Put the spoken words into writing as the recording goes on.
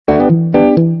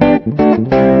Hey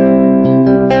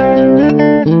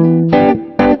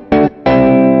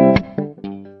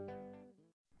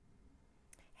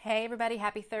everybody,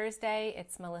 happy Thursday.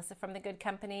 It's Melissa from The Good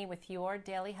Company with your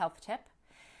daily health tip.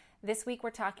 This week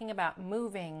we're talking about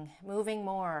moving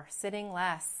more, sitting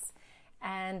less.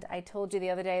 And I told you the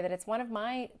other day that it's one of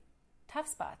my tough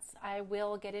spots. I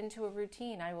will get into a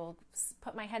routine. I will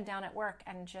put my head down at work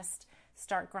and just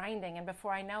start grinding. And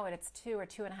before I know it, it's 2 or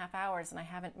 2.5 hours and I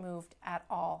haven't moved at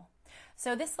all.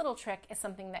 So this little trick is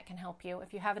something that can help you.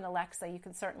 If you have an Alexa, you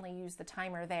can certainly use the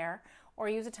timer there, or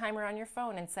use a timer on your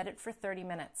phone and set it for 30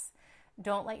 minutes.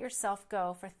 Don't let yourself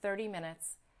go for 30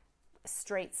 minutes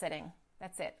straight sitting.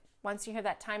 That's it. Once you hear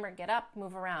that timer, get up,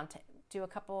 move around, do a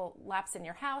couple laps in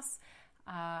your house,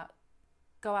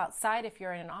 go outside if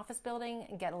you're in an office building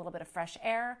and get a little bit of fresh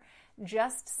air.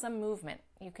 Just some movement.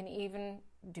 You can even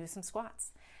do some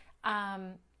squats.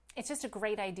 It's just a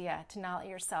great idea to not let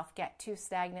yourself get too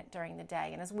stagnant during the day.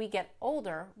 And as we get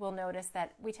older, we'll notice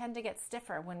that we tend to get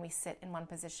stiffer when we sit in one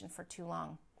position for too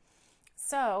long.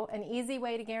 So an easy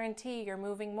way to guarantee you're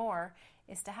moving more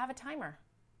is to have a timer.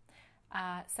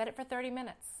 Set it for 30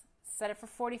 minutes. Set it for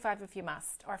 45 if you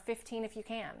must, or 15 if you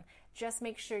can. Just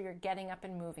make sure you're getting up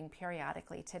and moving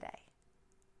periodically today.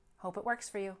 Hope it works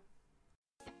for you.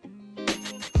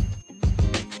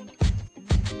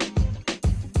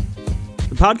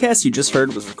 The podcast you just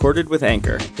heard was recorded with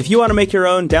Anchor. If you want to make your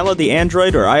own, download the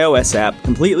Android or iOS app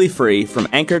completely free from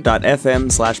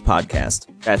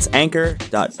anchor.fm/podcast. That's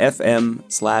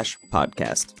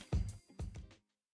anchor.fm/podcast.